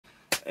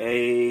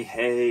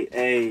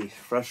Hey,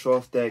 fresh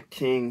off that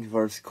King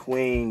vs.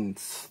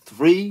 Queens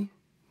 3.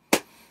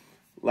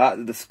 Lot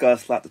to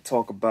discuss, lot to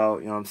talk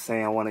about, you know what I'm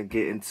saying? I want to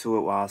get into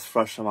it while it's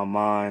fresh on my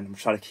mind. I'm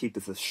trying to keep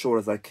this as short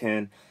as I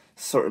can.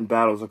 Certain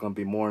battles are going to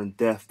be more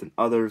in-depth than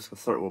others, because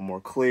certain were more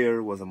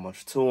clear, wasn't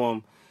much to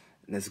them.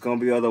 And there's going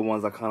to be other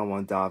ones I kind of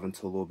want to dive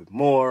into a little bit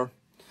more.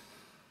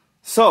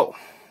 So,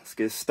 let's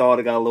get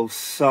started. Got a little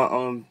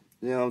something,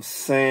 you know what I'm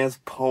saying? It's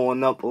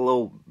pulling up a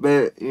little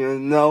bit, you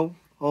know?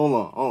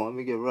 Hold on, let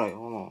me get right,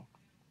 hold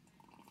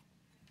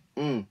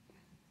on.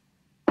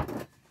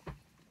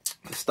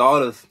 For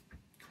starters,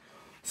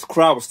 this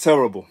crowd was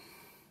terrible.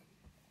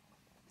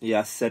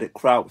 Yeah, I said it,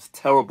 crowd was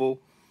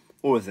terrible.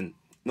 What was it,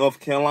 North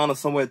Carolina,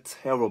 somewhere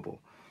terrible.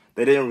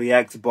 They didn't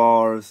react to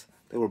bars.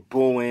 They were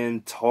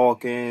booing,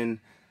 talking.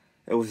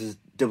 It was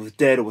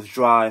dead, it was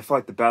dry. I felt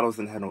like the battles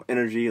didn't have no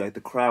energy. Like,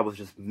 the crowd was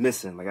just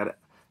missing. Like, I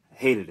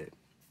hated it.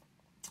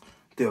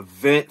 The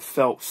event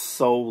felt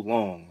so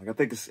long. Like, I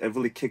think it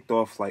really kicked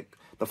off, like,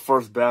 the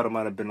first battle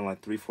might have been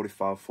like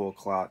 3:45, 4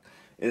 o'clock.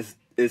 It's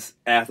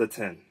after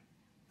 10.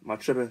 Am I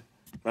tripping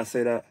when I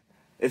say that?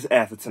 It's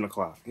after 10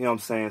 o'clock. You know what I'm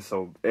saying?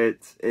 So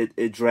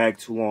it dragged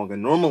too long.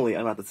 And normally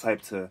I'm not the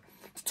type to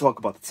talk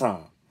about the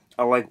time.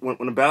 I like when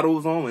the battle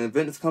is on, when the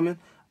event is coming,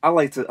 I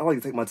like to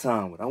take my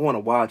time with it. I want to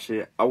watch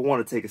it. I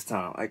want to take its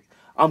time. Like,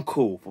 I'm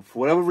cool. But for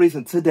whatever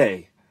reason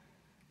today,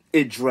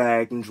 it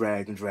dragged and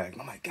dragged and dragged.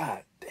 And I'm like,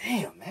 God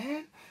damn,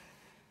 man.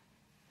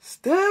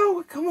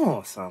 Still, come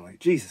on, son. Like,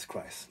 Jesus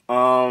Christ.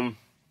 Let's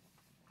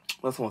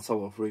want to talk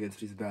about before we get into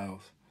these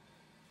battles.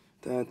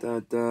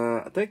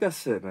 I think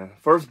that's it, man.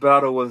 First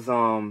battle was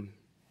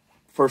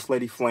First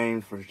Lady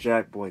Flames versus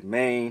Jack Boy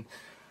Maine.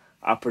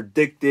 I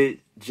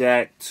predicted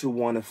Jack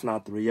 2-1, if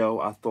not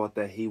 3-0. I thought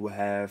that he would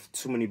have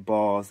too many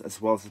balls,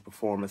 as well as his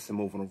performance and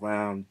moving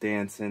around,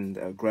 dancing,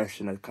 the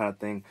aggression, that kind of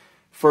thing.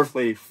 First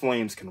Lady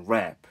Flames can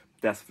rap.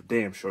 That's for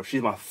damn sure.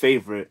 She's my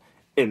favorite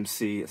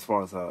MC as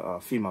far as a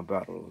female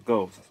battle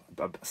goes.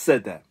 I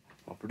said that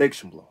on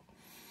prediction blow.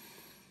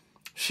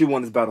 She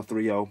won this battle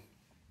 3-0.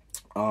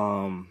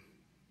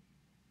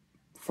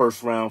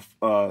 First round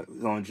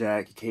was on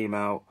Jack. He came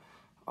out.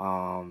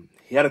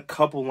 He had a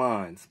couple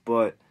lines,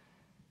 but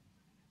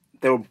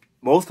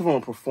most of them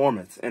were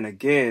performance. And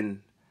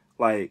again,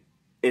 like,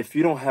 if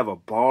you don't have a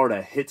bar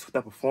that hits with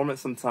that performance,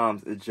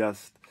 sometimes it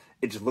just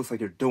looks like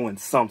you're doing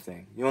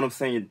something. You know what I'm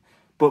saying?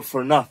 But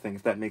for nothing,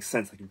 if that makes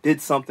sense. Like, you did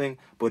something,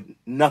 but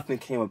nothing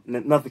came of it. You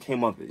know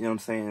what I'm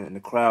saying? And the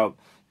crowd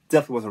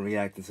definitely wasn't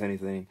reacting to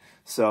anything.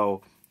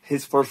 So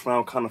his first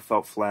round kind of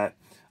felt flat.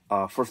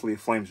 First Lady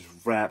Flames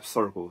just rapped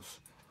circles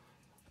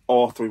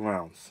all 3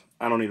 rounds.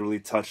 I don't need to really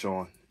touch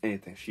on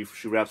anything. She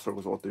rapped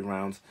circles all 3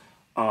 rounds.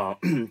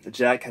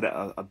 Jack had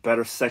a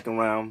better second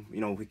round. You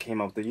know, he came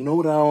out there. You know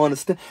what I don't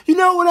understand? You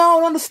know what I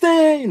don't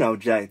understand? You know,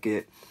 Jack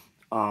came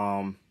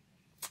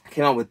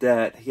out with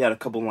that. He had a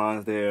couple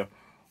lines there.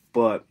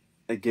 But,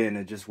 again,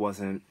 it just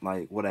wasn't,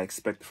 like, what I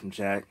expected from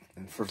Jack.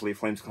 And First Lady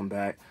Flames come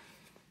back,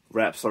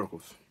 rap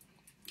circles.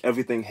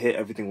 Everything hit,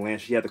 everything landed.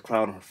 She had the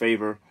crowd in her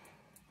favor.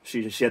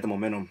 She had the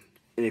momentum.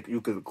 And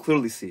you could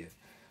clearly see it.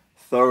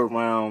 Third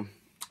round,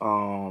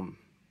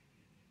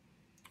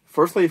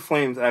 First Lady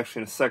Flames actually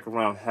in the second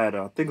round had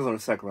I think it was on the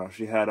second round,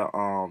 she had a,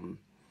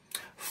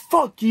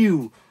 fuck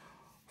you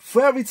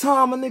for every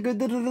time a nigga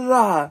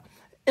da-da-da-da.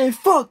 And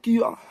fuck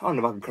you. I don't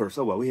know if I can curse.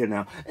 Oh, well, we here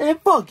now.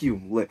 And fuck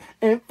you.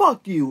 And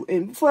fuck you.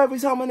 And for every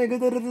time a nigga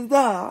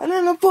da-da-da-da. And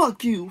then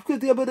fuck you. You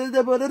know what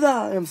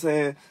I'm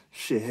saying?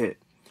 Shit hit.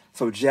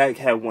 So Jack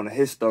had one of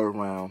his third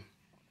round.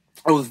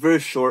 It was very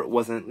short.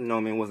 Wasn't, you know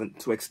what I mean? Wasn't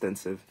too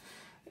extensive.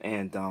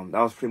 And that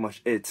was pretty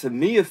much it. To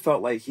me, it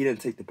felt like he didn't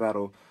take the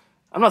battle.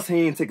 I'm not saying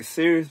he didn't take it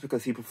serious,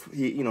 because he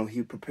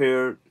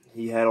prepared.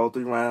 He had all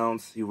 3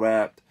 rounds. He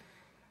rapped.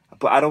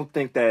 But I don't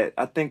think that,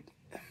 I think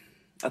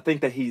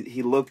that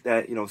he looked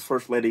at, you know, his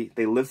First Lady.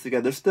 They lived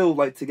together. They're still,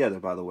 like, together,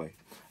 by the way.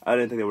 I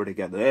didn't think they were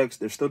together.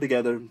 They're still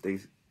together. They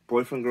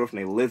boyfriend,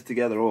 girlfriend. They live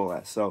together, all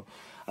that. So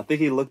I think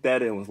he looked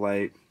at it and was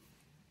like,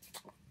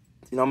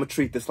 you know, I'm going to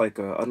treat this like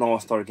an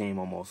all-star game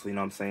almost. You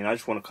know what I'm saying? I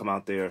just want to come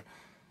out there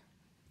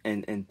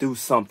and do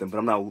something, but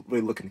I'm not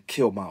really looking to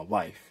kill my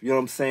wife. You know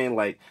what I'm saying?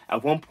 Like,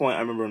 at one point,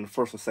 I remember in the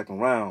first or second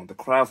round, the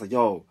crowd's like,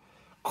 yo,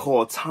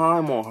 call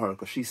time on her,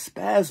 because she's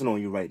spazzing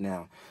on you right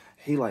now.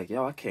 He like,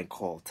 yo, I can't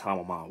call time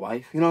on my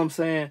wife. You know what I'm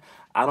saying?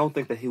 I don't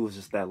think that he was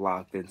just that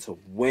locked in to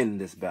win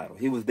this battle.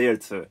 He was there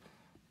to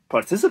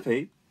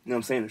participate, you know what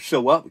I'm saying, to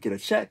show up, get a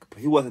check, but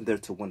he wasn't there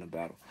to win the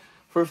battle.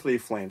 First Lady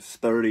Flames,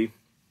 30.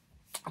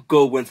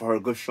 Good win for her,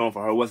 good showing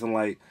for her. It wasn't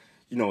like,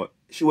 you know,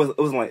 it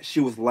wasn't like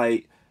she was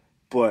light,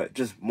 but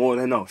just more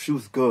than, no, she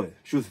was good.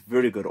 She was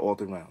very good all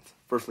 3 rounds.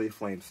 First Lady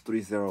Flames,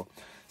 3-0.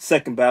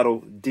 Second battle,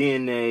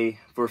 DNA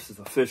versus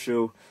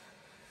Official.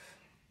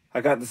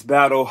 I got this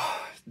battle,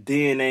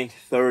 DNA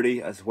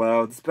 30 as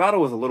well. This battle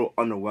was a little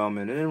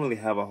underwhelming. It didn't really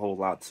have a whole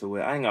lot to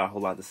it. I ain't got a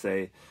whole lot to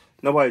say.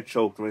 Nobody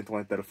choked or anything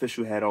like that.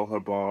 Official had all her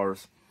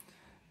bars.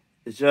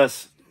 It's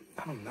just,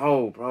 I don't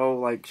know, bro.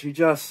 Like, she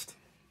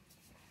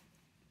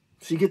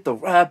get the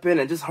rapping,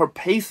 and just her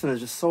pacing is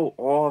just so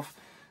off.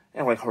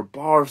 and like her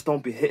bars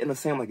don't be hitting the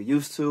same like it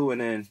used to,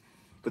 and then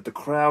with the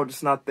crowd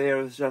just not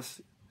there, it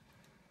just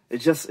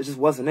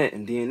wasn't it.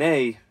 And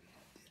DNA,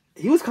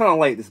 he was kind of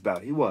like this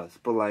battle, he was,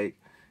 but like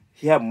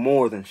he had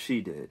more than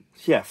she did.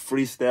 He had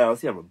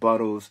freestyles, he had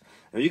rebuttals,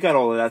 and you got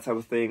all of that type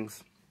of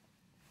things.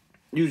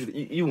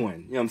 Usually you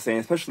win, you know what I'm saying?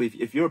 Especially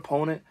if your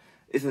opponent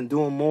isn't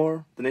doing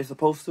more than they're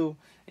supposed to,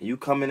 and you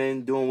coming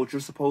in doing what you're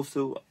supposed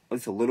to, at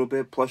least a little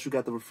bit, plus you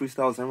got the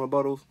freestyles and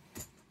rebuttals,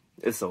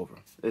 it's over.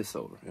 It's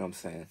over, you know what I'm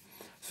saying?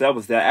 So that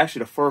was that. Actually,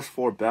 the first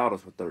 4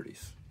 battles were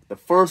 30s. The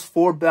first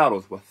 4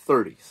 battles were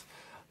 30s.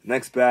 The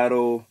next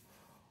battle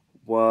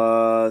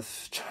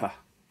was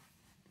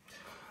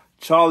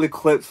Charlie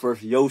Clips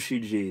versus Yoshi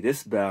G.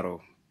 This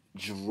battle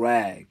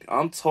dragged.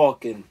 I'm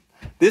talking,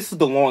 this is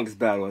the longest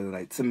battle of the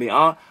night. To me,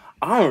 I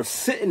am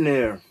sitting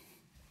there.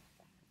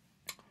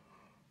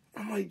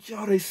 I'm like,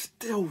 yo, they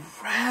still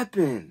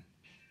rapping.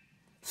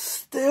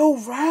 Still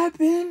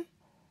rapping?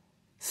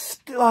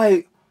 Still,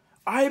 like,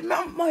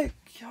 I'm like,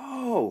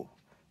 yo.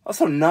 I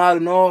started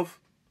nodding off.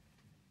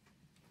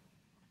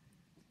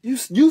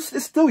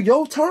 It's still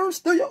your turn?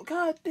 Still your,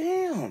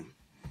 goddamn.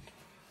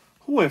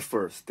 Who went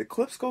first? Did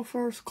Clips go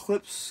first?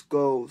 Clips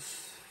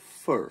goes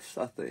first,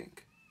 I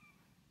think.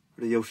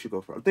 Or did Yoshi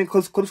go first? I think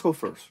Clips go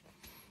first.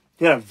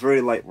 He had a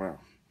very light round.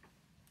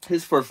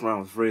 His first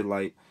round was very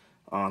light.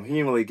 He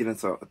didn't really get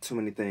into too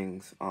many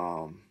things.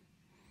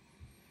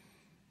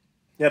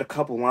 He had a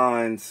couple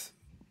lines,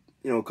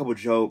 you know, a couple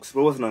jokes,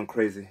 but it wasn't nothing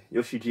crazy.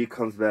 Yoshi G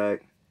comes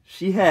back.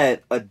 She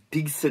had a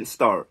decent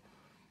start.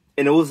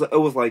 And it was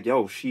like,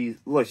 yo, she's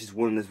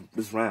winning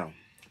this round.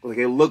 Like,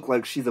 it looked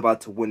like she's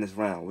about to win this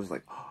round. It was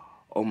like,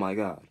 oh my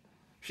God.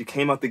 She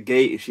came out the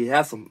gate and she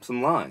had some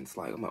lines.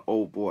 Like, I'm like,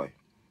 oh boy,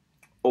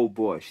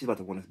 she's about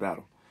to win this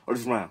battle or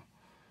this round.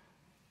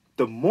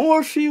 The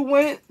more she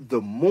went,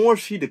 the more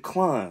she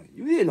declined.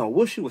 You didn't know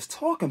what she was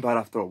talking about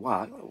after a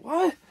while.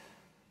 Like,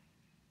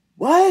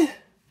 what?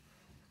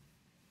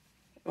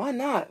 Am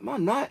I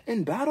not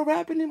in battle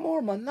rap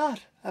anymore?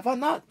 Have I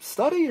not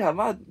studied? Have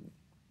I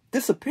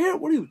disappeared?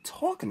 What are you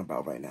talking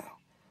about right now?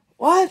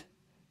 What?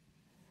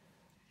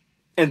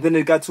 And then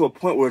it got to a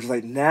point where it's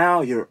like,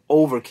 now you're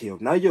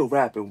overkill. Now you're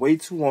rapping way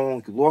too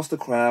long. You lost the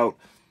crowd.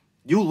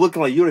 You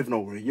looking like you don't even know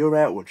where you're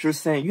at, what you're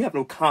saying. You have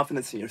no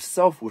confidence in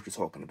yourself, what you're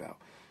talking about.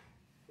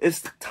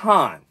 It's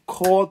time.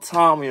 Call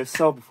time on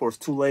yourself before it's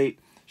too late.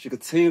 She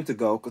continued to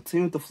go,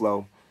 continued to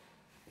flow.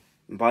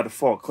 And by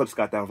default, Clips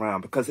got that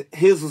round because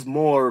his was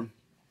more.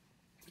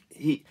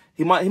 He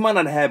might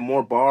not have had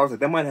more bars. Like,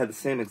 they might have had the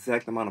same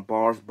exact amount of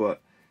bars,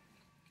 but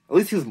at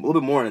least he was a little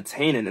bit more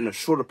entertaining in a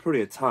shorter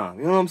period of time.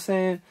 You know what I'm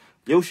saying?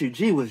 Yoshi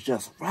G was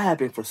just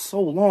rapping for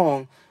so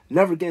long,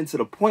 never getting to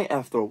the point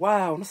after a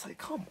while. And it's like,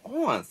 come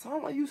on,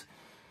 son. Like,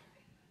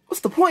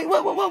 what's the point?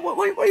 Where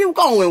are you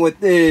going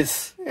with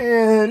this?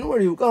 And where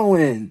are you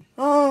going?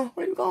 Where are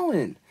you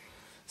going?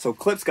 So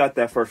Clips got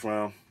that first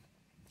round.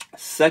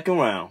 Second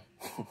round.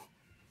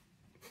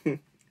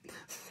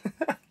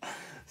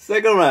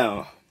 Second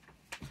round.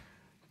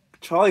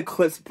 Charlie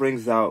Clips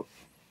brings out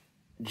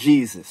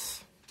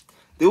Jesus.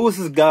 There was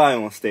this guy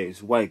on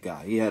stage, white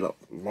guy. He had a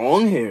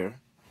long hair,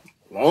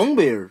 long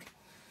beard.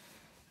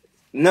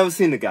 Never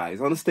seen the guy.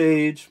 He's on the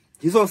stage.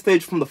 He's on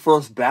stage from the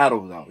first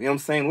battle, though. You know what I'm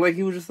saying? Like,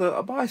 he was just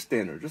a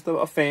bystander, just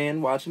a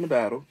fan watching the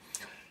battle.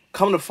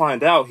 Come to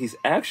find out, he's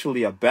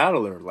actually a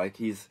battler. Like,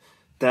 he's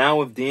down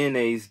with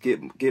DNA's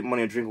Get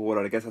Money and Drink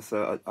Water. I guess that's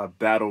a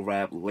battle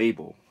rap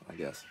label, I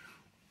guess.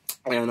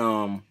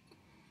 And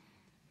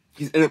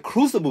he's in the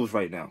Crucibles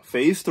right now,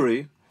 phase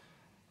 3.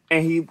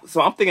 And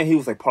so I'm thinking he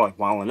was like probably like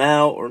wilding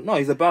out, or no,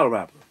 he's a battle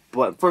rapper.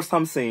 But first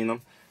time seeing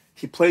him,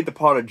 he played the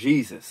part of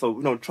Jesus. So,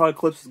 you know, Charlie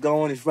Clips is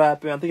going, he's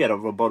rapping. I think he had a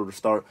rebuttal to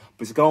start,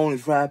 but he's going,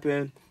 he's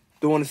rapping,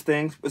 doing his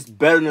things. It's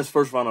better than his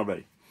first round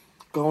already.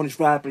 Going, he's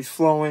rapping, he's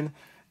flowing.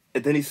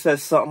 And then he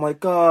says something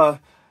like, you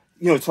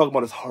know, talking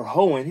about her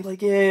hoeing. He's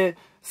like, yeah,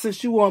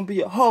 since you want to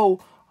be a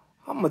hoe,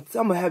 I'm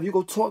gonna have you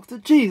go talk to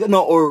Jesus.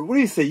 No, or what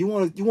do you say? You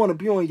want to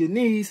be on your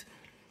knees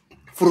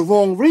for the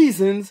wrong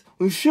reasons.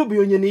 You should be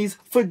on your knees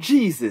for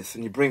Jesus.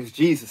 And he brings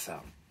Jesus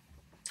out.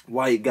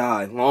 White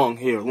guy, long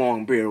hair,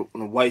 long beard,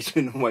 in a white shirt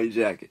and a white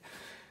jacket.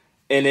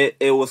 And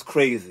it was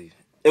crazy.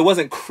 It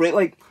wasn't crazy.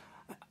 Like,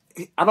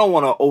 I don't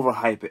want to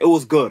overhype it. It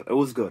was good. It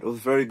was good. It was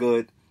very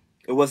good.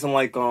 It wasn't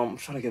like, I'm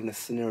trying to give him a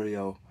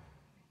scenario.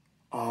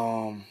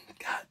 God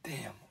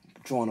damn.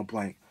 I'm drawing a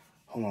blank.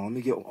 Hold on.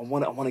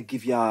 I want to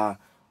give y'all,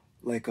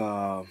 like,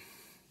 I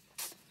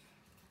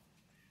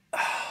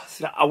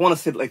want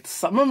to say, like,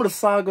 remember the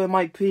saga of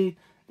Mike P?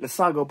 The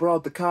saga brought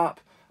out the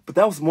cop? But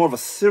that was more of a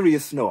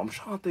serious note. I'm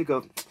trying to think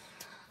of,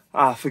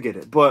 forget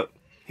it. But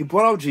he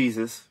brought out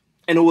Jesus,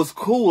 and it was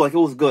cool. Like, it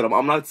was good.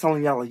 I'm not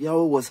telling y'all, like,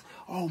 yo, it was,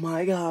 oh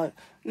my God.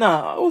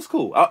 Nah, it was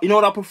cool. You know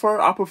what I prefer?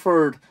 I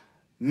preferred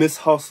Miss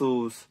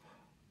Hustle's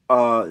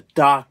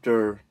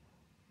doctor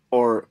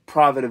or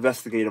private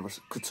investigator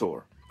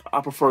Couture.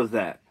 I prefer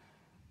that.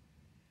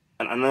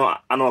 And I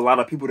know a lot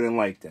of people didn't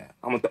like that.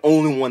 I'm like the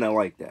only one that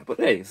liked that. But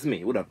hey, it's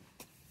me, whatever.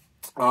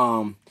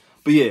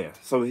 But yeah,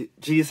 so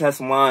Jesus has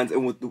some lines,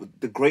 and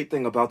the great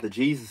thing about the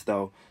Jesus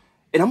though,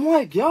 And I'm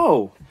like,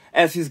 yo,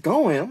 as he's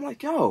going, I'm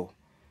like, yo,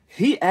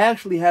 he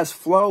actually has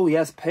flow, he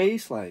has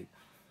pace, like,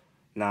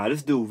 nah,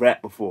 this dude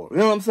rapped before. You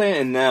know what I'm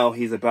saying? And now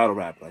he's a battle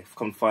rapper. Like,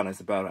 come to find out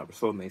he's a battle rapper,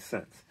 so it makes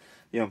sense.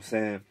 You know what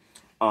I'm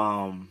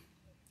saying?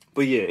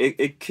 But yeah,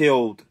 it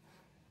killed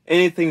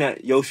anything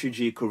that Yoshi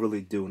G could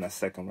really do in that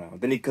second round.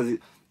 Then because, you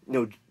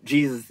know,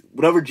 Jesus,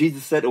 whatever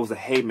Jesus said, it was a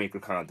haymaker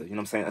kind of, you know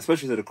what I'm saying?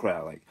 Especially to the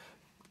crowd. Like,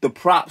 the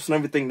props and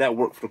everything, that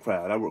worked for the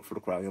crowd. That worked for the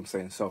crowd, you know what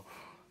I'm saying? So,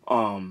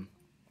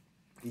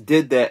 he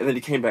did that, and then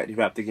he came back, he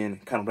rapped again,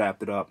 kind of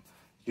wrapped it up,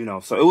 you know.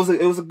 So it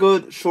was a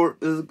good short,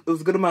 it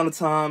was a good amount of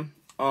time.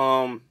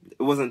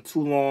 It wasn't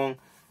too long.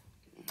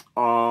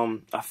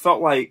 I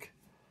felt like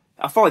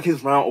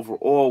his round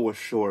overall was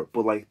short,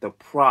 but like the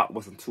prop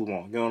wasn't too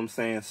long. You know what I'm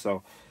saying?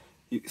 So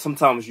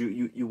sometimes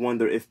you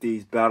wonder if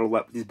these battle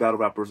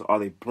rappers, are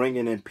they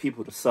bringing in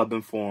people to sub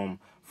in for them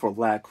for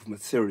lack of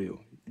material?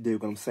 You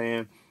dig what I'm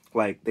saying?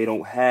 Like, they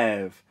don't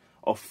have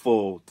a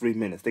full 3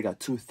 minutes. They got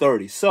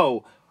 2:30.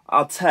 So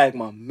I'll tag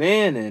my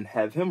man in,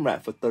 have him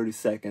rap for 30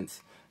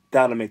 seconds.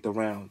 That'll make the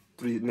round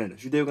 3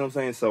 minutes. You dig what I'm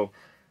saying? So,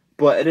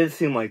 but it didn't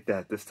seem like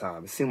that this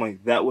time. It seemed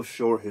like that was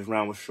short. His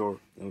round was short.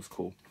 It was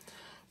cool.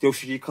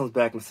 Yoshi G comes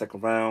back in the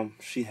second round.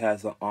 She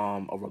has a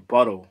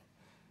rebuttal.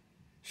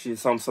 She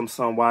some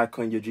why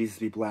couldn't your Jesus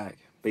be black?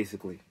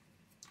 Basically,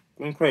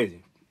 went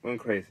crazy.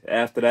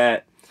 After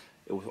that,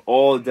 it was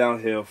all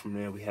downhill from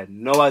there. We had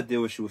no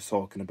idea what she was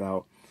talking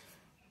about.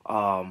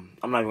 I'm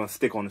not even gonna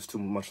stick on this too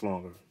much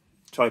longer.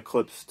 Charlie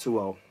Clips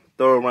 2-0.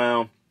 Third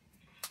round,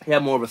 he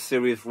had more of a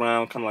serious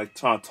round, kind of like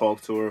trying to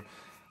talk to her,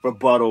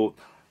 rebuttal.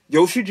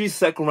 Yoshi G's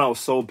second round was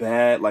so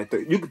bad, like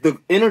the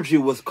energy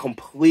was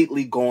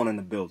completely gone in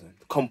the building.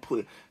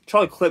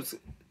 Charlie Clips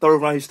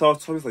third round, he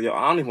starts talking. He's like, yo,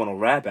 I don't even want to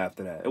rap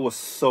after that. It was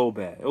so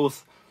bad. It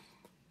was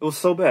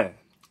so bad.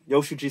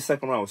 Yoshi G's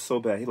second round was so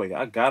bad. He's like,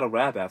 I gotta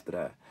rap after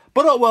that.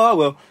 But oh well, I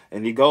will.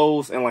 And he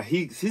goes, and like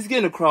he's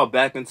getting the crowd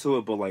back into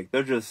it, but like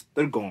they're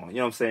gone. You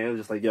know what I'm saying? It was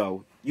just like,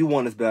 yo, you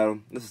won this battle.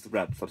 This is the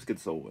rap stuff. Let's get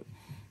this over with.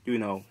 You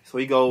know. So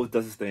he goes,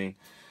 does his thing.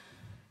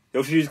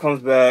 Yoshi G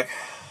comes back.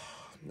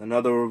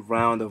 Another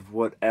round of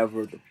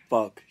whatever the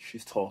fuck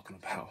she's talking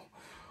about.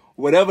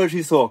 Whatever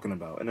she's talking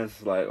about. And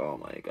it's like, oh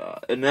my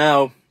God. And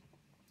now,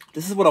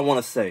 this is what I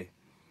want to say.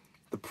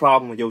 The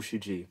problem with Yoshi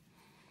G.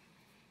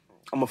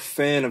 I'm a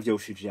fan of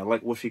Yoshi G. I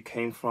like where she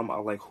came from. I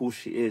like who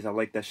she is. I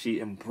like that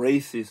she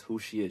embraces who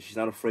she is. She's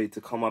not afraid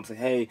to come up and say,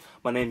 hey,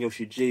 my name is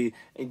Yoshi G.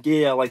 And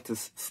yeah, I like to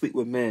sleep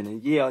with men.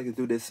 And yeah, I like to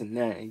do this and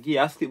that. And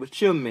yeah, I sleep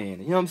with your man.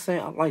 You know what I'm saying?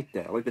 I like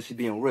that. I like that she's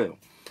being real.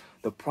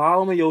 The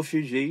problem with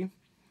Yoshi G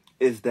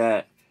is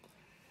that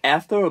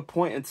after a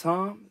point in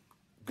time,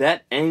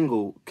 that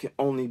angle can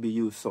only be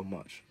used so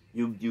much.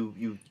 You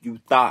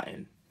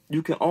thotting.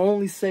 You can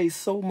only say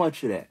so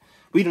much of that.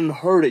 We done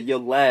heard it your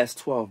last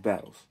 12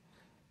 battles.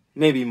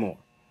 Maybe more.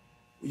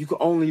 You can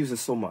only use it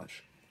so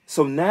much.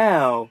 So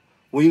now,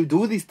 when you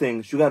do these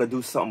things, you got to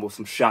do something with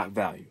some shock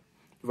value.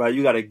 Right?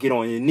 You got to get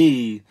on your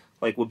knee,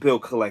 like with Bill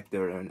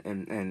Collector, and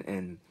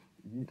you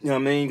know what I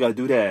mean? You got to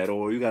do that.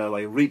 Or you got to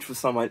like reach for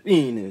somebody's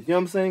penis. You know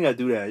what I'm saying? You got to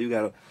do that. You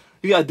got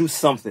to do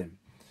something.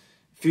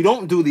 If you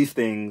don't do these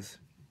things,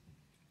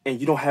 and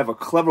you don't have a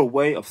clever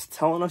way of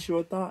telling us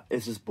your thought,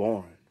 it's just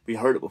boring. We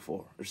heard it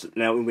before.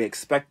 Now we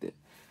expect it.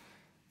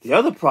 The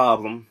other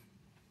problem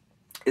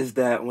is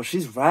that when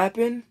she's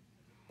rapping,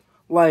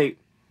 like,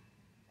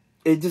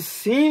 it just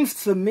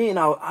seems to me, and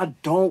I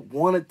don't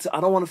want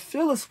to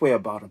feel this way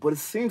about her, but it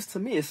seems to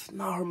me it's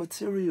not her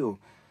material.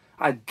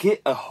 I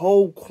get a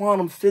whole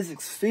quantum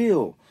physics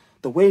feel.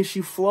 The way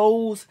she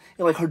flows,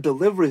 and like her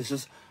delivery is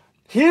just,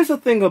 here's the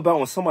thing about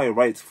when somebody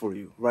writes for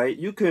you, right?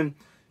 You can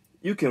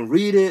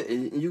read it,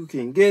 and you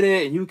can get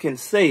it, and you can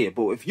say it.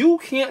 But if you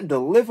can't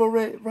deliver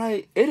it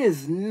right, it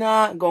is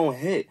not going to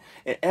hit.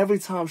 And every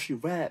time she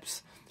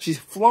raps, she's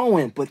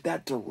flowing, but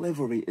that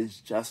delivery is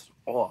just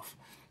off.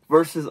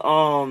 Versus,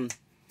 what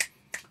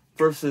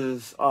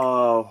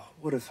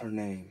is her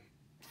name?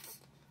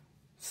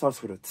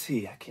 Starts with a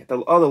T. I can't, the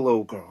other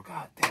little girl.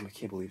 God damn, I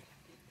can't believe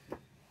it.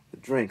 The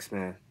drinks,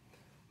 man.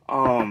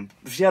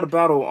 She had a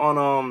battle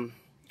on,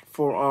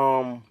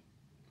 for,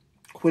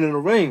 Queen of the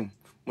Ring.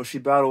 When she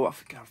battled, I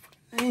forgot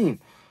her name.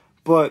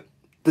 But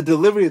the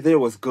delivery there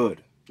was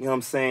good. You know what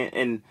I'm saying?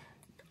 And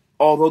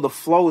although the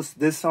flow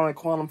did sound like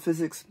quantum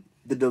physics,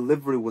 the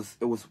delivery was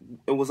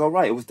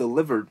alright. It was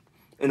delivered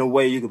in a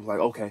way you could be like,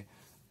 okay,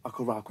 I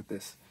could rock with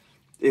this.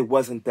 It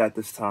wasn't that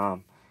this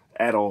time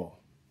at all.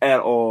 At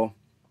all.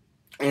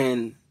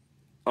 And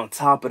on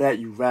top of that,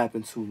 you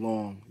rapping too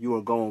long. You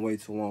are going way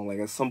too long. Like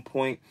at some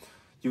point,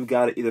 you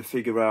gotta either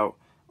figure out,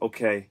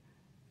 okay,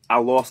 I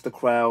lost the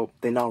crowd,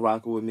 they not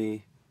rocking with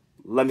me.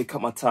 Let me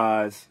cut my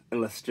ties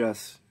and let's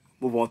just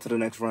move on to the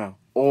next round.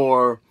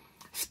 Or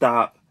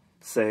stop,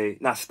 say,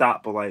 not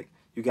stop, but like,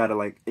 you gotta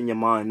like, in your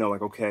mind know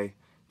like, okay,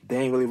 they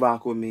ain't really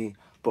rock with me,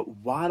 but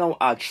why don't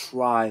I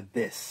try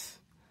this?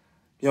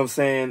 You know what I'm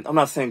saying? I'm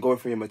not saying go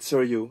for your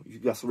material. You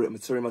got some written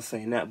material, I'm not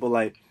saying that, but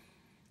like,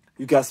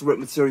 you got some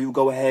written material,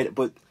 go ahead,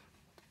 but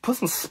put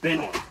some spin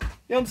on it.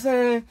 You know You know what I'm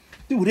saying?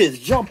 Do this,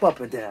 jump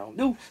up and down,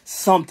 do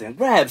something,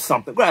 grab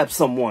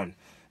someone.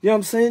 You know what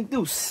I'm saying?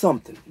 Do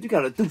something. You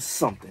gotta do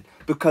something.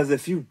 Because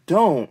if you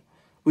don't,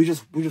 we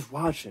just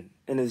watching.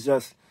 And it's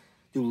just,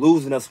 you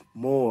losing us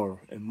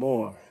more and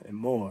more and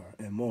more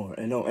and more.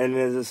 And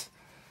it's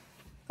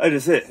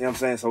just it. You know what I'm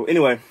saying? So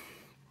anyway,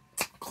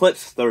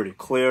 clips 30,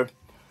 clear.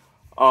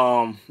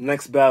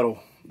 Next battle,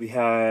 we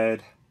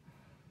had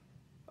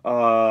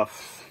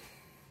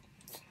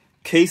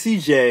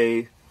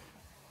KCJ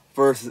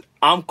versus,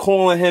 I'm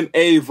calling him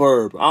A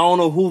Verb. I don't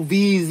know who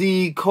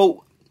VZ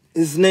quote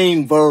his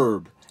name,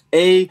 Verb.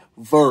 A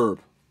Verb.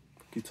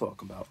 What you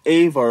talking about?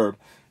 A Verb.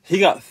 He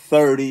got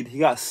 30'd. He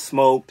got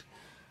smoked.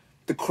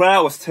 The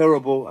crowd was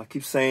terrible. I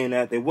keep saying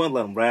that. They wouldn't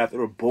let him rap. They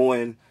were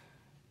booing.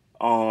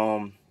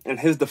 In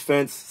his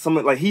defense,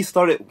 something like he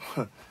started.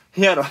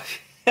 He had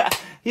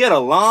a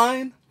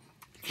line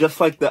just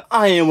like the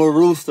 "I am a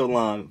rooster"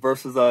 line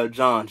versus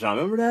John.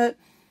 Remember that?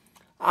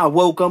 I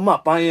woke him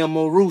up. I am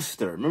a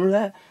rooster. Remember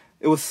that?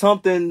 It was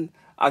something.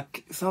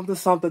 Something.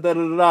 Da da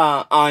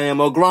da. I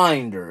am a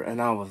grinder,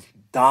 and I was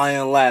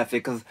dying laughing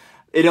because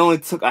it only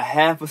took a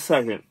half a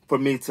second for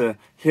me to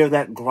hear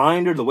that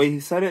grinder, the way he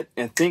said it,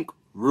 and think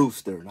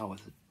rooster, and I was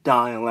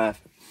dying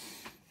laughing.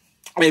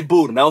 They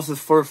booed him. That was his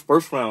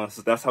first round.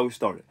 That's how we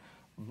started.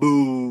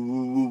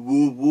 Boo,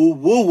 woo, woo,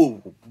 woo,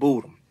 woo,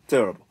 booed him.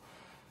 Terrible.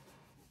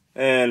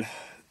 And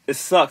it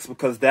sucks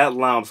because that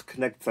line was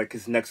connected to like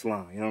his next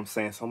line. You know what I'm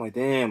saying? So I'm like,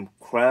 damn,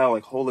 crowd,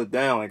 like hold it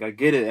down. Like I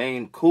get it,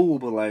 ain't cool,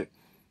 but like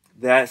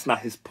that's not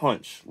his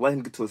punch. Let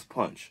him get to his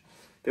punch.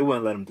 They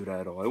wouldn't let him do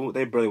that at all.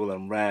 They barely would let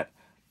him rap,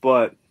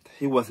 but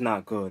he was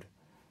not good.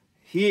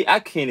 I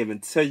can't even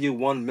tell you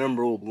one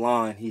memorable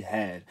line he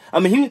had. I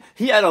mean,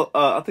 he had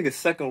I think a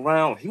second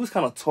round. He was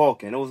kind of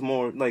talking. It was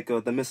more like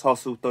the Miss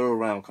Hustle third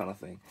round kind of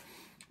thing.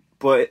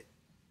 But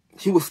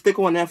he would stick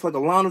on that for like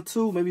a line or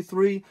two, maybe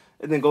three,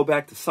 and then go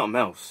back to something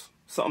else.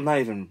 Something not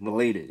even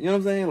related. You know what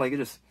I'm saying? Like, it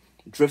just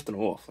drifting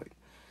off. Like,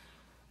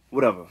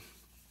 whatever.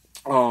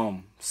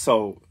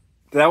 So,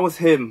 that was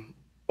him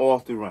all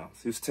three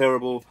rounds. He was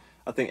terrible.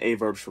 I think A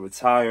Verb should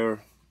retire.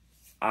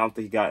 I don't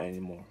think he got it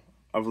anymore.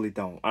 I really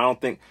don't. I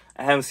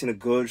haven't seen a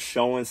good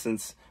showing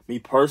since, me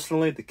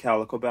personally, the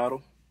Calico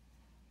battle.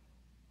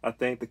 I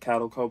think the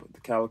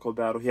Calico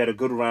battle. He had a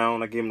good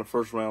round. I gave him the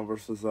first round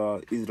versus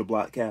Easy the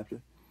Block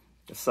Captain.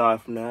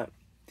 Aside from that,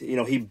 you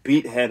know, he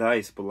beat Head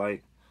Ice, but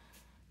like,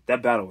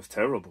 that battle was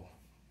terrible.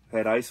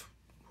 Head Ice,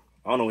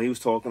 I don't know what he was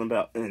talking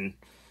about, and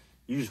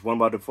you just won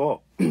by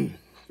default. If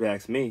you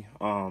ask me,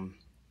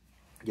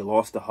 you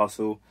lost the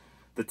Hustle.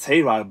 The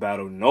Tay-Rock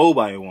battle,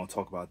 nobody want to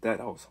talk about that.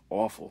 That was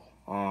awful.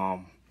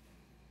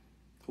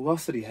 Who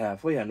else did he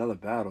have? Well, he had another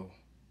battle.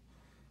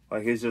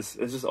 Like, it's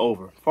just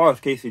over. As far as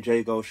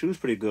KCJ goes, she was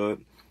pretty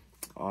good.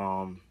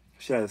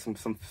 She had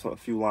a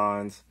few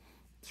lines.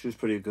 She was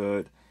pretty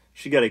good.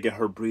 She got to get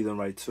her breathing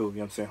right, too. You know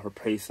what I'm saying? Her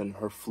pace and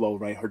her flow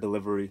right, her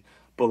delivery.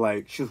 But,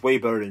 like, she was way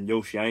better than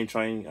Yoshi. I ain't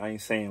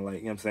saying, like,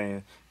 you know what I'm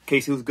saying?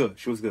 Casey was good.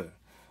 She was good.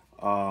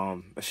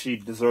 She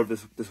deserved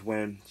this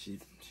win. She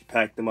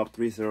packed them up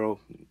 3-0.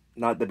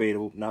 Not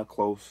debatable. Not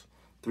close.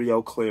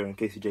 3-0 clear in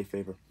KCJ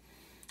favor.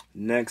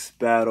 Next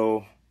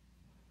battle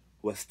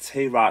was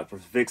Tay-Rock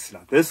versus Vixen.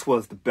 Now, this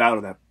was the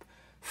battle that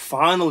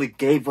finally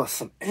gave us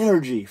some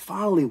energy.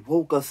 Finally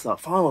woke us up.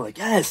 Finally, like,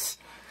 yes,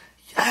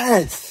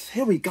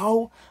 here we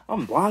go.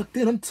 I'm locked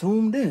in. I'm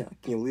tuned in. I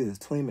can't believe it's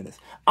 20 minutes.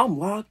 I'm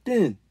locked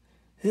in.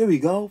 Here we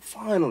go.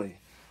 Finally.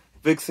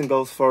 Vixen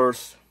goes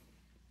first.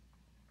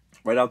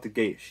 Right out the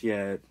gate, she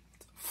had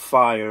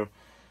fire.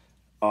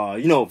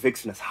 You know,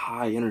 Vixen has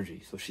high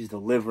energy, so she's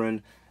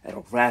delivering at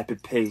a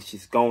rapid pace.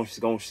 She's going.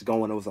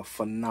 It was a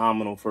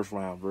phenomenal first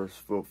round verse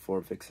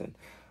for Vixen.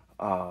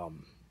 I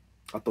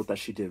thought that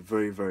she did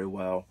very, very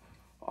well.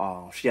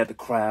 She had the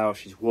crowd.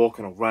 She's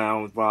walking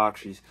around with Rock.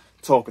 She's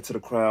talking to the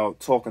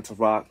crowd, talking to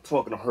Rock,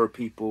 talking to her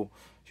people.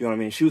 You know what I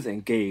mean? She was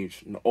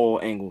engaged in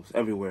all angles,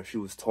 everywhere. She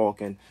was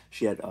talking.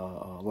 She had a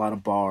lot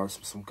of bars,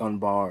 some gun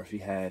bars. She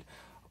had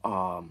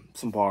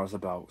some bars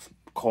about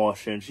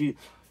caution. She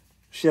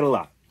had a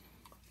lot.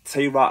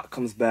 Tay-Rock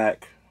comes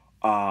back.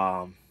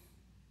 The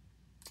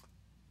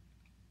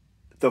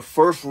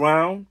first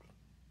round,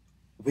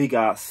 we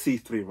got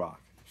C3 Rock.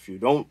 If you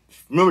don't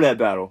remember that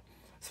battle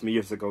some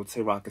years ago,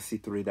 Tay-Rock and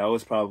C3, that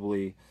was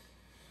probably,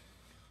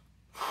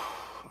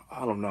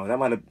 I don't know, that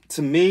might have,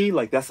 to me,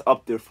 like, that's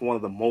up there for one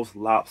of the most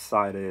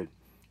lopsided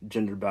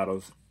gender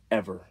battles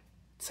ever.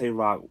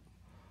 Tay-Rock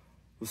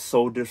was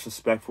so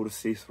disrespectful to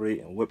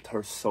C3 and whipped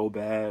her so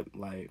bad.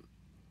 Like,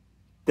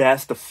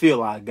 that's the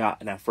feel I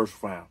got in that first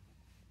round.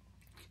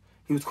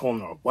 He was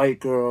calling her a white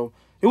girl.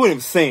 He wasn't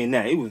even saying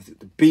that. It was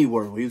the B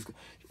word. He was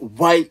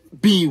white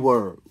B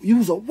word. You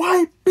was a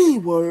white B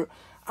word.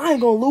 I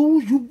ain't gonna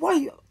lose. You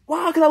white.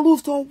 Why can I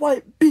lose to a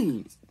white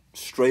B?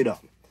 Straight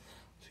up.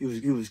 He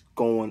was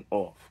going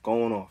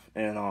off.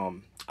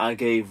 And I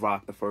gave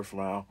Rock the first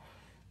round.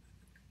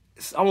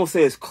 I won't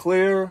say it's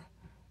clear,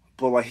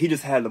 but like, he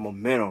just had the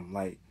momentum.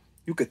 Like,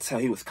 you could tell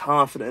he was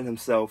confident in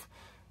himself.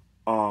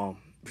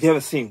 We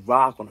haven't seen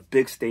Rock on a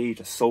big stage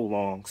in so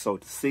long. So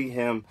to see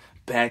him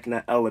back in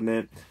that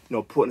element, you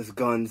know, putting his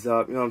guns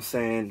up, you know what I'm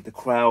saying? The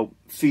crowd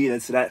feeding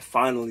into that,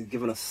 finally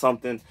giving us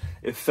something.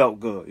 It felt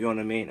good, you know what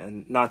I mean?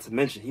 And not to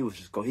mention, he was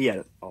just he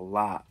had a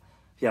lot.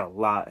 He had a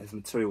lot. His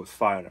material was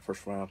fire in that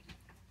first round.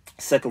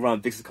 Second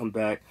round, Vixen come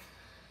back.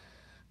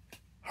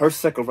 Her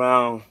second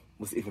round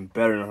was even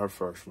better than her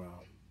first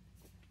round.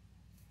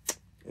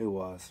 It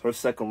was. Her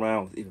second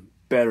round was even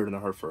better than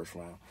her first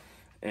round.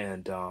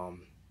 And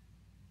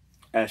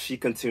as she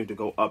continued to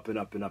go up and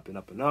up and up and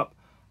up and up,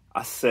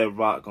 I said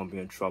Rock gonna be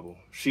in trouble.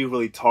 She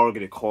really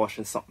targeted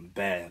Caution something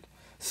bad.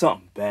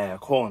 Something bad.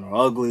 Calling her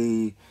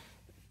ugly.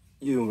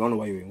 You run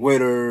away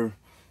with her.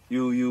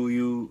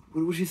 You.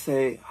 What would she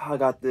say? I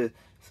got the.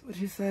 What did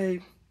she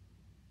say?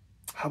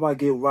 How about I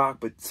get Rock?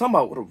 But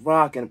somebody with a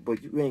rock,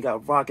 but you ain't got a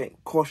rock.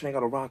 Caution ain't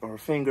got a rock on her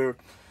finger.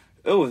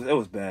 It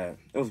was bad.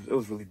 It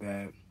was really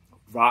bad.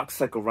 Rock's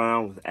second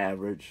round was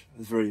average. It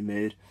was very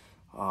mid.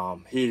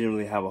 He didn't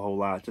really have a whole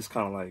lot. Just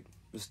kind of like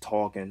just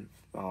talking.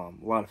 A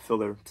lot of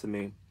filler to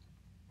me.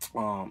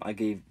 I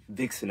gave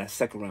Vixen that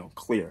second round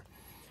clear.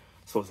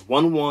 So it's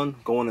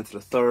 1-1 going into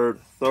the third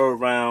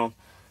round.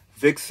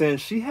 Vixen,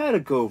 she had a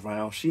good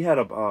round. She had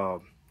a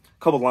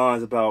couple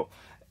lines about.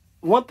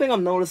 One thing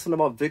I'm noticing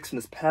about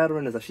Vixen's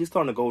pattern is that she's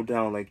starting to go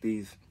down like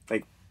these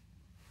like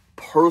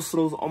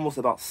personals, almost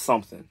about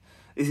something.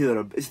 It's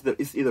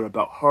either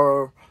about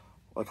her,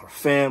 like her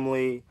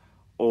family,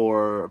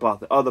 or about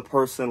the other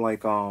person.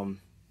 Like who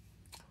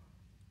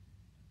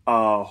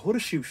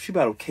does she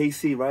battled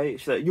Casey, right?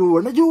 She's like, you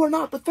are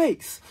not the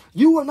face.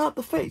 You are not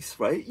the face,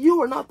 right?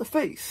 You are not the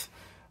face.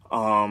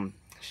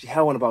 She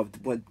had one about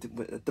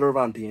third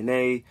round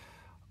DNA.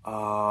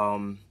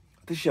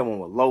 I think she had one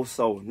with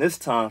Loso, and this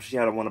time she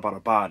had one about her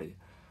body.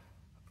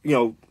 You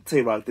know, tell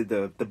you about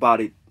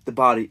the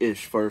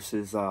body-ish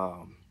versus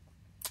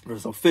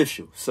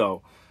official.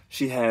 So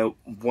she had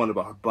one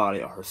about her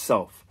body or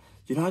herself.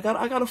 You know, I got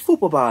a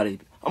fupa body.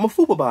 I'm a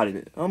fupa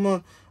body.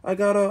 I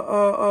got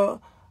a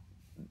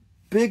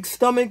big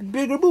stomach,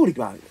 bigger booty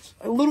body,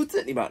 a little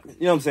titty body.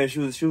 You know what I'm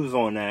saying? She was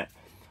on that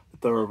the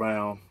third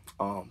round.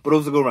 But it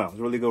was a good round. It was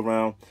a really good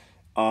round.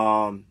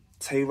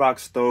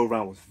 Tay-Rock's third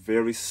round was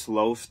very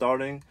slow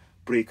starting,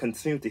 but he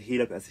continued to heat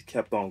up as he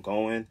kept on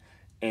going.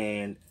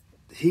 And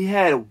he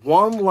had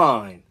one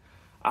line.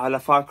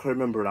 If I could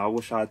remember it, I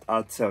wish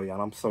I'd tell you.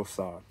 And I'm so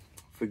sorry.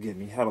 Forgive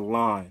me. He had a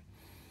line.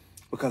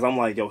 Because I'm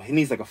like, yo, he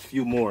needs like a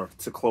few more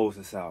to close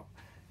this out.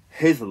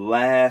 His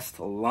last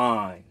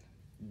line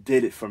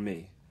did it for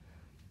me.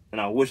 And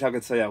I wish I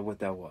could tell you what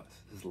that was.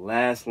 His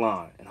last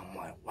line. And I'm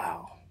like,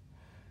 wow.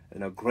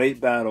 In a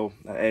great battle,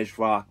 I edged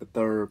Rock the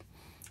third.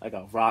 I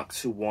got Rock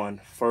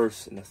 2-1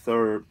 first in the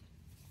third.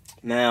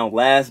 Now,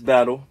 last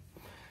battle,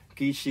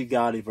 Geechi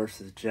Gotti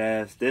versus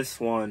Jazz. This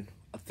one,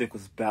 I think,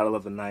 was Battle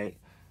of the Night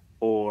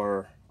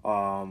or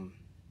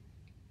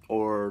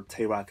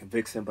Tay-Rock and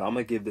Vixen. But I'm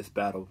going to give this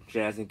battle,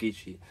 Jazz and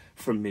Geechi,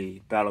 for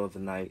me, Battle of the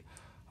Night.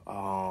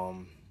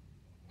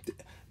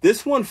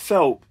 This one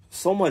felt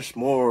so much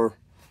more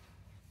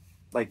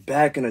like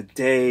back in the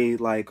day.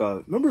 Like,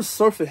 remember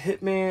Surfer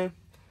Hitman?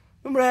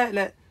 Remember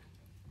that?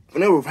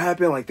 When they were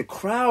rapping, like, the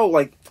crowd,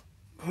 like,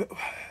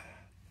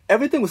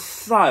 everything was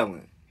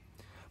silent.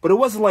 But it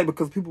wasn't like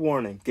because people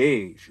weren't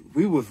engaged.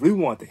 We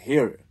wanted to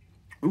hear it.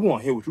 We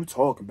want to hear what you're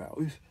talking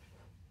about.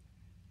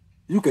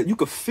 You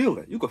could feel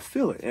it. You could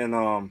feel it. And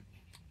I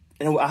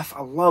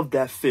love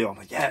that feel. I'm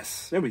like,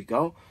 yes, there we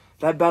go.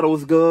 That battle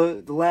was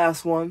good. The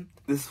last one.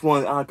 This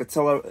one, I could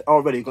tell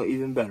already going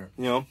even better,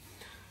 you know.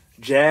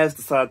 Jazz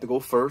decided to go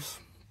first.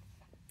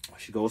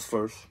 She goes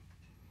first.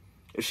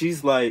 And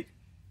she's like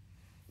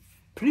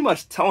pretty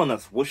much telling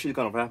us what she's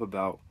going to rap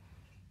about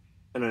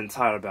in an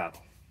entire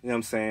battle. You know what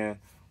I'm saying?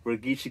 Where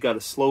Geechi got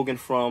a slogan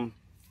from,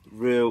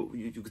 real,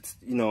 you could,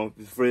 you know,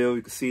 it's real,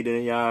 you can see it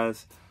in your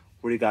eyes.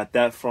 Where he got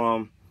that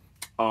from.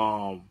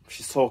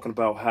 She's talking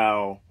about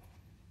how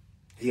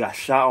he got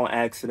shot on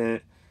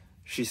accident.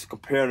 She's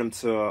comparing him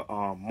to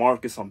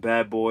Marcus on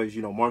Bad Boys.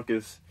 You know,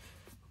 Marcus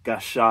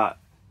got shot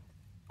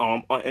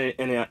in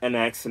an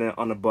accident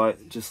on the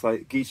butt, just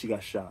like Geechi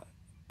got shot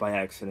by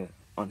accident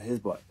on his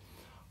butt.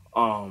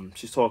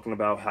 She's talking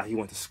about how he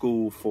went to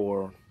school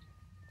for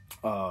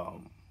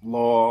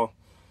law,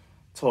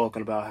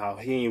 talking about how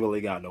he ain't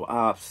really got no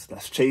ops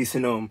that's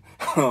chasing him.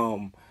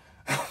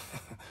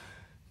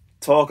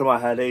 Talking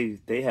about how they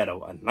had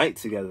a night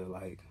together,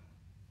 like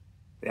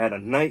they had a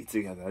night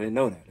together. I didn't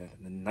know that.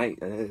 The night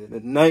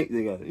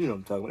together. You know what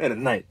I'm talking about. They had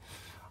a night.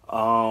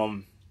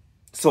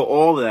 So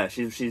all of that,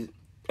 she's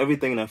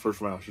everything in that first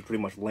round. She's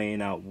pretty much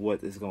laying out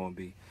what it's going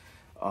to be.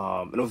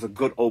 And it was a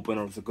good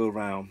opener. It was a good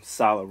round,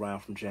 solid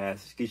round from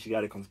Jazz. Geechi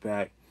Gotti comes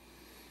back.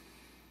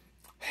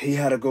 He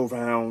had a good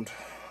round.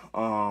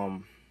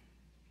 Kind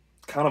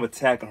of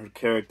attacking her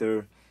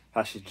character,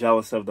 how she's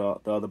jealous of the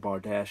other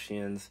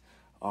Bardashians,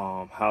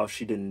 how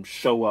she didn't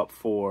show up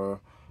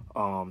for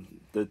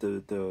the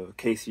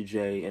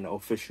KCJ and the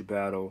official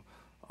battle.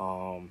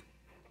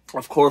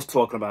 Of course,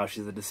 talking about how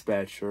she's a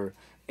dispatcher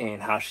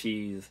and how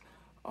she's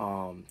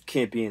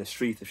can't be in the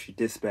streets if she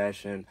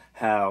dispatched, and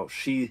how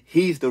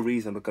he's the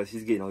reason because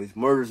he's getting all these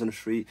murders in the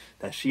street,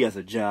 that she has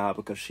a job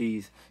because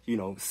she's, you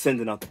know,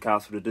 sending out the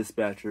cops for the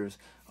dispatchers,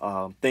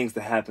 things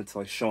that happen to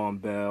like Sean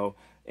Bell,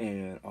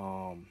 and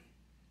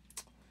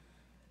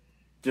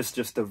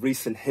just the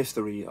recent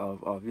history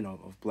of you know,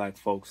 of black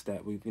folks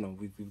that we've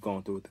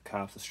gone through with the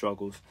cops, the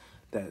struggles,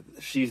 that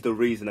she's the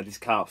reason that these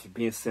cops are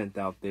being sent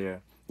out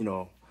there, you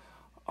know.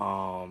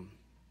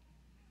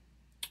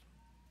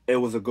 It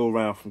was a go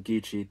round from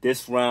Geechi.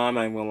 This round, I'm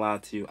not even gonna lie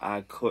to you,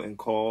 I couldn't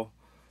call.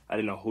 I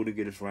didn't know who to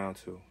get this round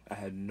to. I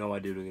had no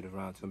idea who to get this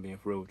round to. I'm being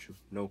for real with you,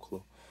 no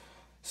clue.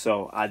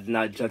 So I did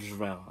not judge this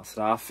round. I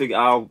said, I'm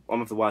gonna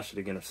have to watch it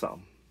again or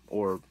something,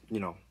 or you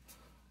know,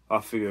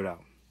 I'll figure it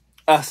out.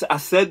 I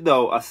said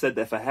that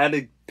if I had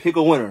to pick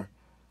a winner,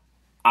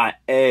 I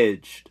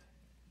edged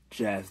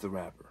Jazz the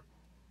Rapper.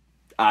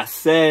 I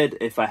said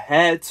if I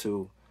had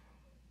to,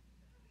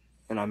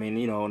 and I mean,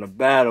 you know, in a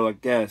battle, I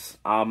guess,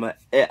 but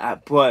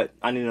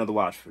I need another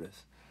watch for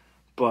this.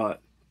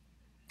 But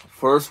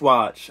first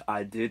watch,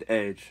 I did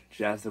edge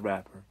Jazz the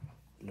Rapper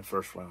in the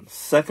first round. The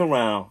second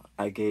round,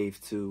 I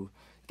gave to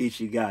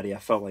Geechi Gotti. I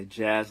felt like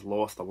Jazz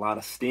lost a lot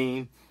of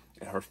steam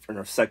in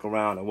her second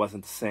round. It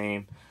wasn't the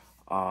same.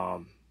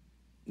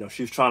 You know,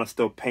 she was trying to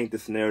still paint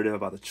this narrative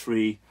about the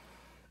tree.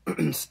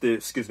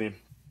 Excuse me.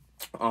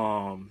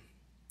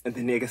 And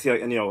then I guess he,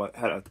 you know,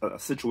 had a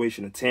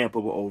situation in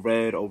Tampa with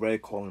O'Red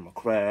calling him a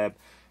crab,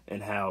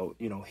 and how,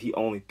 you know, he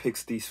only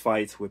picks these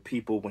fights with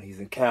people when he's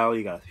in Cali.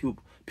 He got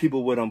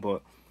people with him,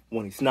 but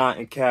when he's not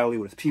in Cali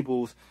with his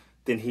peoples,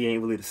 then he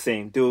ain't really the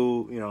same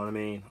dude. You know what I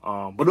mean?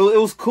 But it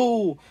was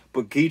cool.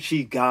 But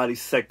Geechi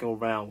Gotti's second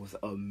round was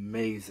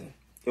amazing.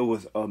 It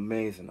was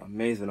amazing.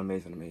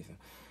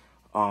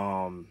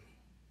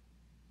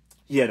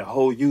 Yeah, the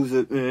whole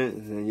user,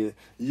 you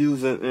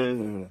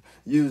know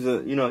how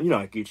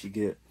Geechi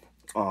get.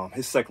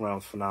 His second round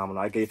was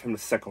phenomenal. I gave him the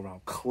second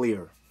round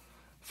clear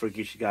for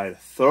Geechi Gotti. The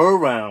third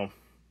round,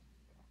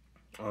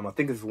 I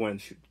think this is when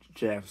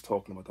Jazz was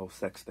talking about the whole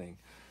sex thing,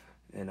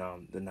 and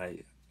the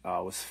night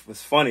was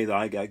funny though.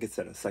 I get to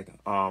that in a second.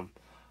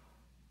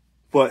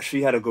 But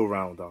she had a good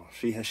round though.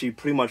 She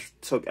pretty much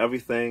took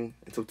everything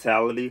in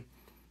totality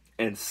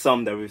and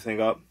summed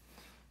everything up.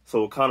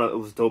 So it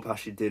was dope how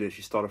she did it.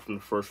 She started from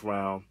the first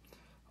round,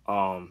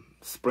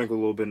 sprinkled a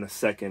little bit in the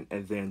second,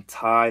 and then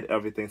tied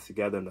everything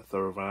together in the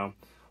third round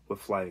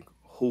with like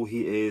who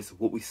he is,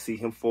 what we see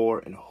him for,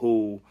 and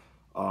who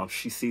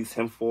she sees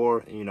him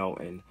for, you know,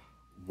 and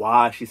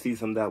why she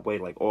sees him that way,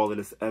 like all of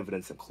this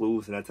evidence and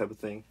clues and that type of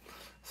thing.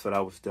 So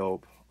that was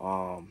dope.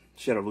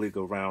 She had a really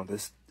good round.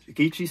 This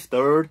Geechi's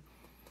third,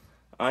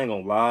 I ain't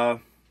gonna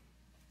lie,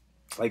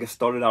 like it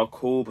started out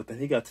cool, but then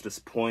he got to this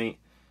point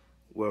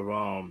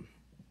where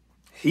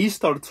he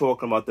started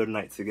talking about their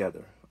night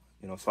together,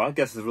 you know, so I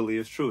guess it really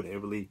is true. They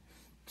really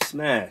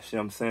smashed, you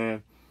know what I'm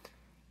saying?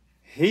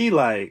 He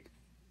was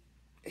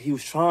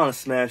trying to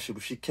smash it,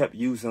 but she kept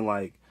using,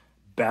 like,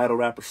 battle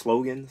rapper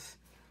slogans.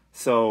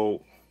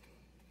 So,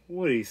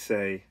 what did he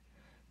say?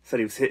 Said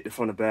he was hitting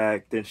from the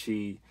back, then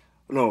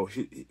what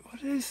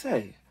did he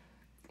say?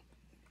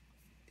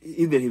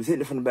 Either he was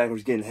hitting it from the back or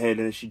was getting head,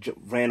 and then she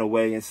ran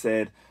away and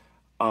said,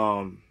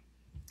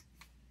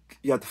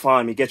 you have to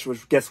find me. Guess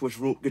which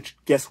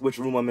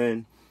room I'm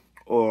in,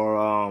 or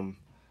oh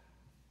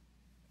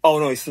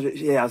no, he said,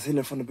 yeah, I was hitting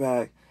it from the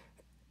back,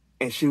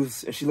 and she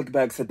looked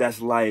back and said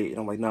that's light, and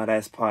I'm like, nah,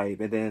 that's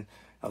pipe. And then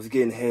I was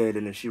getting head,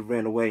 and then she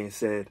ran away and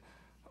said,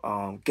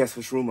 guess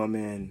which room I'm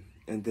in,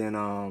 and then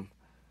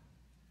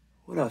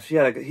what else?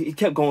 He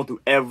kept going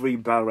through every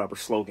battle rapper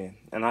slogan,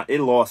 and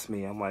it lost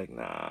me. I'm like,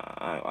 nah,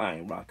 I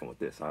ain't rocking with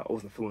this. I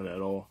wasn't feeling it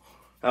at all.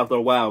 After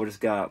a while, it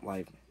just got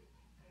like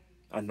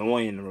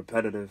annoying and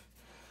repetitive.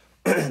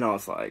 And I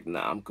was like,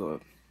 nah, I'm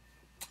good.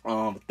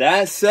 With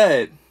that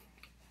said,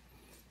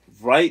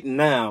 right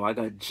now, I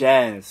got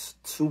Jazz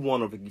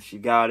 2-1 over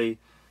Geechi Gotti,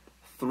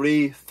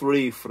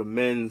 3-3 for the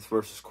men's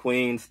versus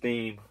Queens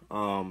theme.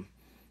 So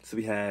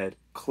we had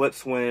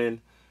Clips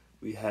win.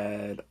 We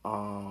had,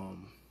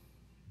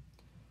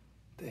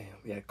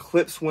 we had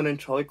Clips winning,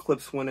 Charlie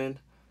Clips winning.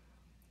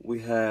 We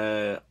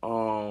had,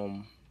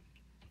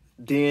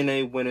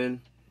 DNA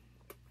winning.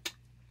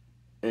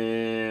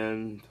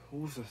 And who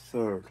was the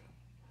third?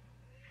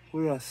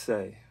 What did I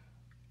say?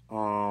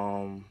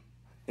 And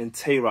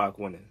Tay-Rock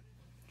winning.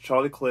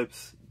 Charlie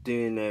Clips,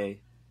 DNA,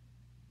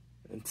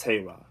 and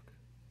Tay-Rock.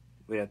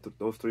 We had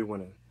those three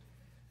winning.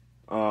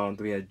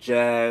 We had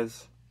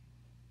Jazz.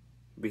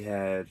 We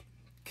had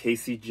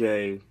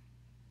KCJ.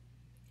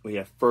 We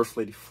had First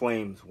Lady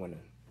Flames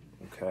winning.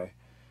 Okay.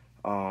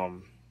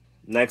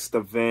 Next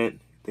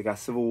event, they got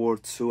Civil War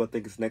 2. I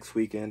think it's next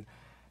weekend.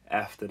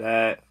 After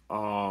that,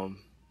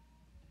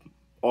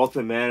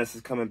 Ultimate Madness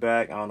is coming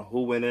back. I don't know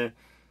who winning.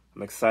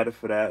 I'm excited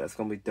for that. That's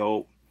gonna be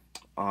dope.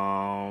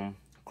 Chrome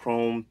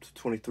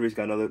 23's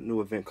got another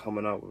new event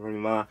coming up.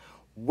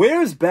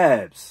 Where's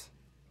Babs?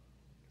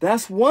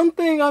 That's one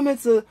thing I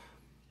meant to.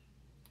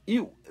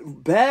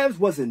 Babs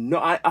wasn't. No,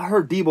 I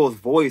heard Debo's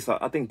voice.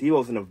 I think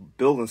Debo's in a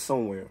building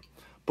somewhere.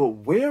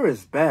 But where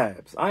is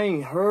Babs? I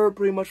ain't heard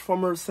pretty much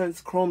from her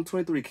since Chrome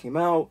 23 came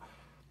out.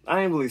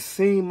 I ain't really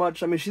seen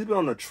much. I mean, she's been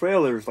on the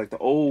trailers, like the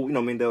old, you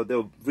know, I mean, they'll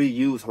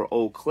reuse her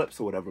old clips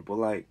or whatever. But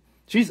like,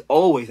 she's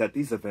always at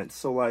these events.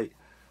 So like,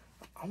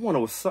 I wonder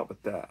what's up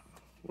with that.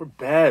 Where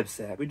Babs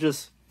at? We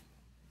just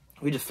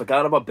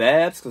forgot about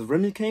Babs because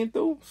Remy came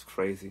through. It's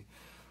crazy.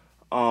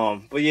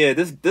 But yeah,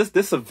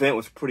 this event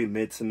was pretty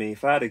mid to me.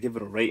 If I had to give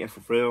it a rating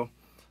for real,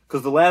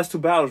 because the last two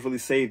battles really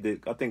saved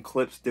it. I think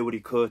Clips did what he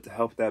could to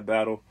help that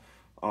battle.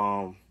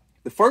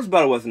 The first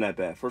battle wasn't that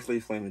bad. First Lady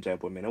Flame and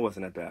Jack Boy, man, it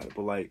wasn't that bad.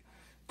 But like,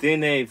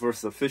 DNA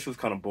versus Official was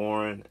kind of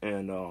boring,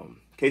 and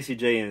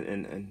KCJ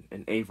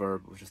and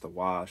Averb was just a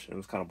wash, and it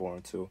was kind of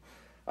boring too.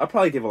 I'd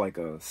probably give it like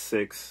a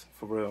 6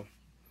 for real.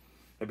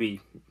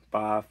 Maybe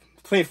 5,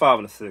 between 5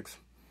 and a 6.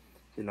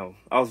 You know,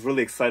 I was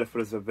really excited for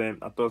this event.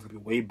 I thought it was gonna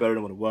be way better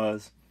than what it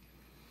was,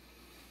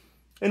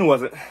 and it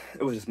wasn't.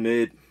 It was just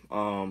mid.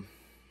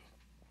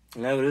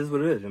 And that it is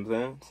what it is. You know what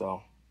I'm saying?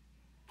 So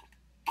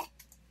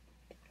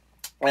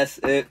that's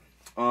it.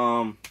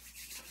 I'll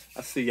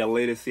see y'all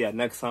later. See y'all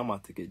next time. I'm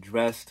about to get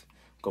dressed,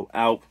 go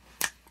out,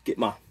 get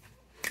my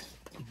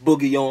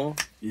boogie on.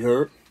 You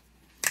heard?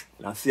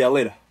 And I'll see y'all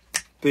later.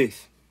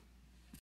 Peace.